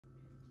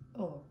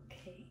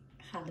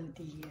Hello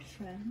dear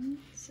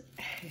friends,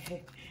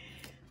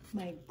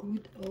 my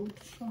good old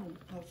fun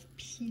of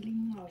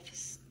peeling off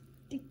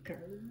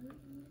stickers.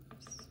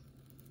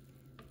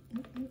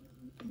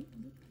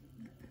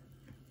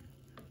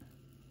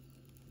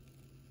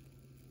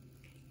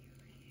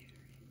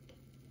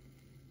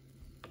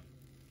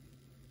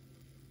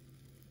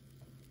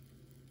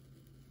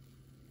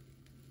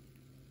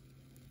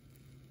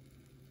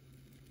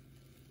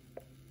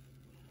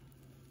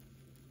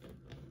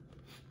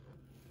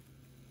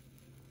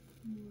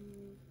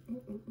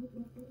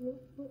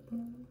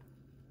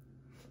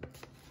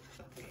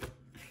 Okay,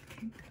 I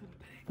can come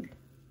back.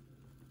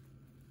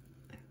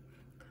 I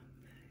will come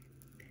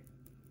back.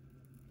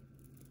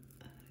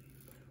 I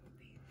will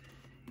be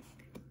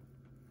back.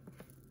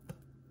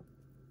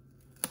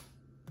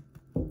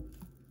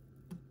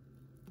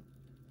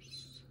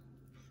 So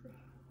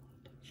proud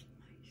of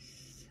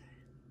myself.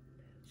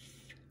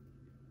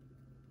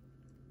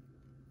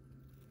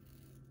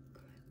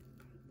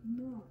 Good,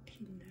 not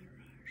in a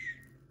rush.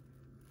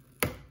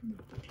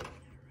 Not in a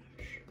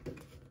rush.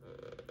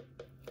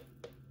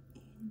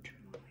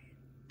 Enjoy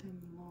the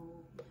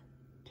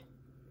moment.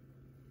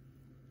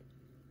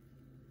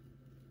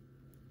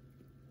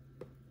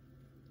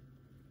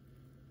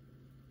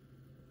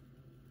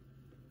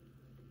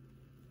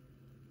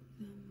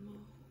 The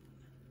moment.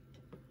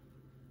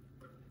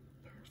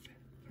 Perfect,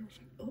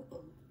 perfect.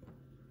 Uh-oh.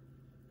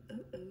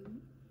 Uh-oh.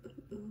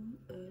 Uh-oh.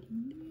 A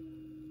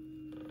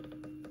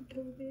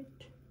little bit.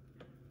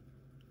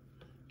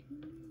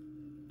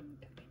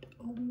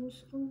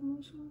 Almost.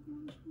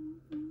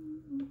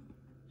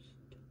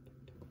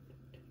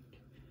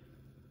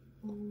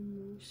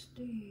 Almost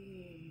there.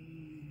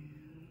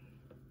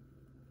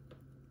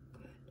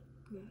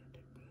 Good.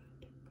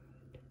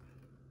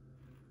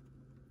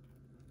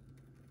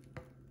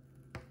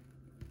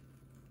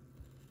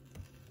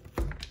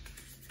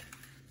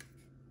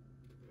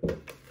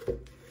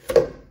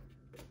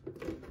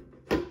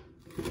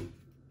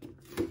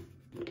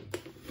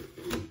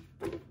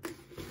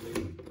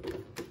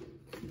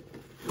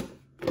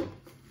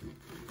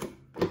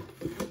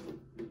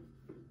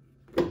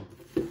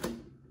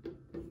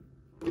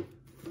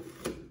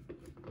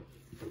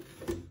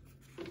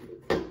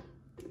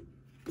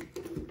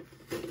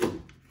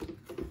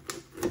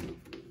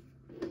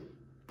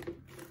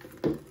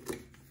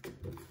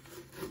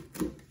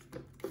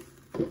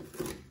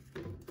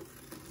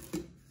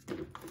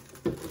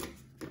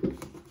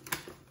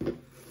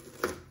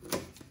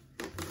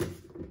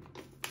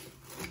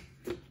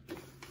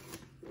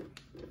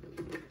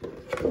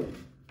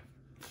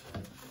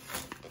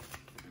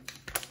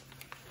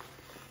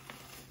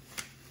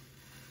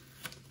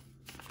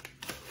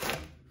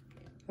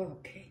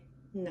 Okay,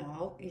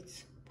 now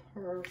it's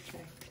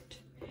perfect,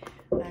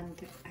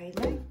 and I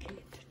like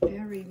it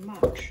very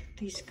much,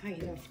 this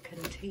kind of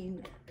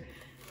container,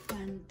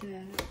 and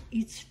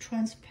it's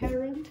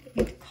transparent.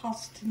 It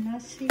costs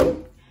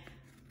nothing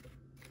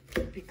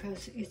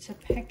because it's a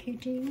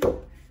packaging,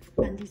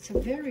 and it's a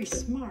very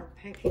smart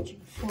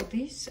packaging. For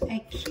this,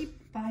 I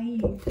keep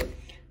buying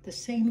the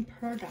same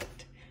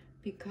product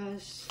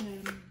because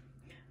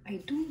I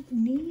do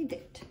need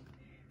it.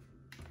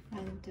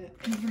 And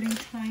every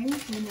time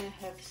when I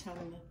have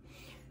some,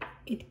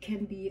 it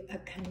can be a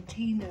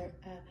container.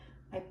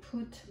 I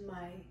put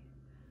my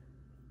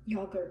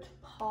yogurt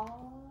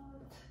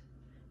pot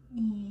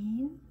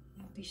in.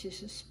 This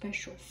is a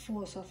special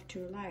 4th of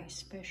July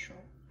special.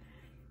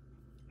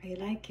 I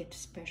like it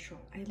special.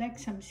 I like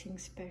something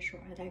special.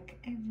 I like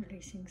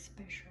everything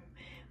special.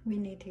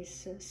 When it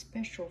is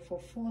special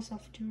for 4th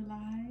of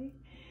July,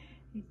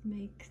 it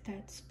makes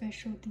that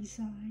special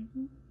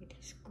design. It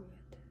is good.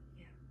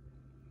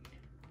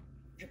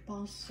 Je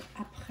pense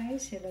après,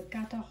 c'est le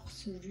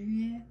 14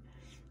 juillet,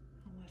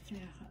 on va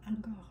faire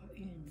encore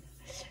une.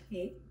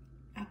 Et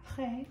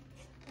après,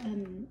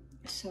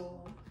 so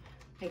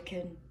I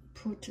can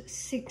put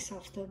 6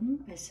 of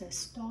them as a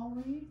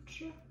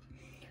storage,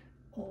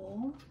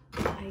 or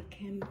I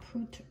can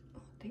put,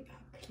 oh, they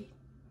are clean.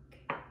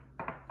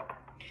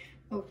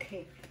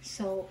 Okay,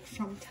 so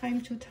from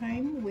time to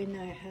time, when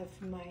I have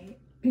my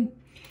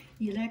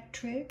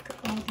electric,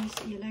 all this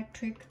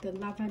electric, the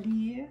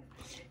lavalier,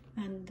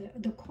 and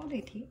the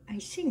quality, I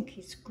think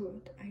is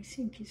good. I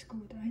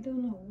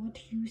don't know what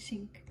you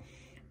think.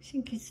 I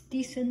think it's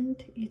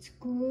decent, it's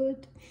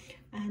good,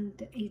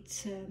 and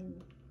it's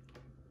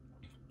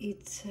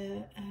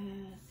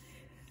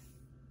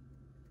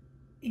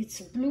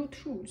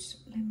Bluetooth.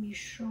 Let me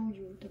show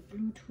you the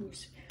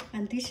Bluetooth.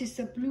 And this is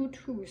the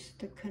Bluetooth,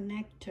 the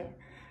connector.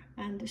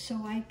 And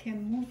so I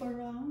can move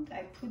around.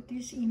 I put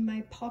this in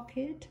my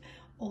pocket,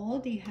 or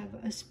they have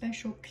a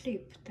special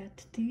clip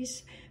that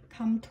these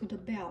come to the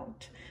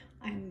belt.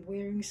 I'm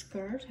wearing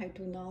skirt. I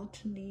do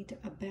not need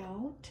a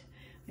belt.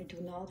 I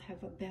do not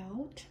have a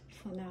belt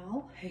for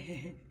now.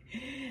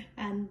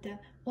 And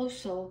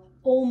also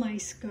all my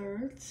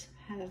skirts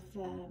have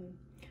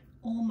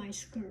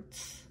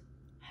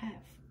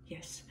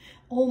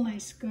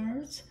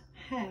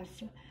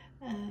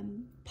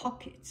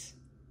pockets.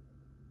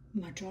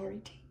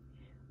 Majority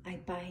I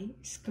buy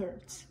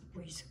skirts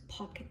with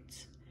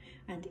pockets.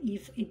 And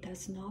if it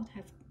does not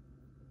have,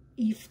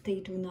 if they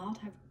do not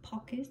have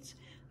pockets,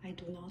 I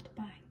do not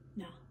buy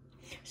now.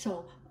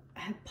 So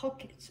I have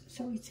pockets,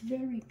 so it's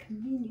very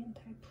convenient.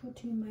 I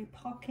put in my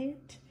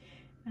pocket,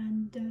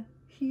 and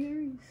here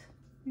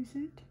is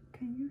it?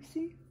 Can you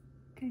see?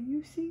 Can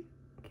you see?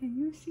 Can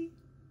you see?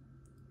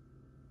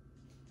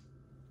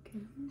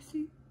 Can you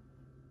see?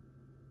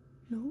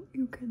 No,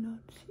 you cannot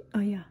see. Oh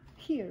yeah,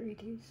 here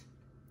it is.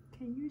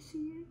 Can you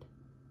see it?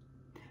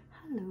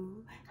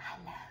 Hello,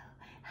 hello,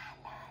 hello,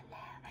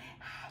 hello,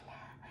 hello,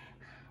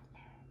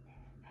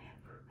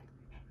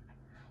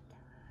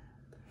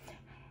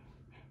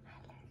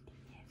 hello,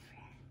 dear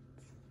friends.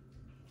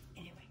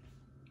 Anyway,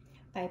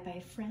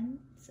 bye-bye,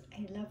 friends.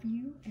 I love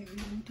you, I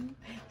really do.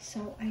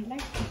 So I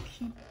like to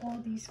keep all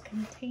these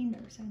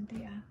containers, and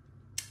they are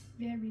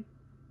very,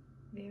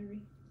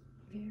 very,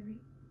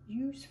 very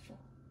useful.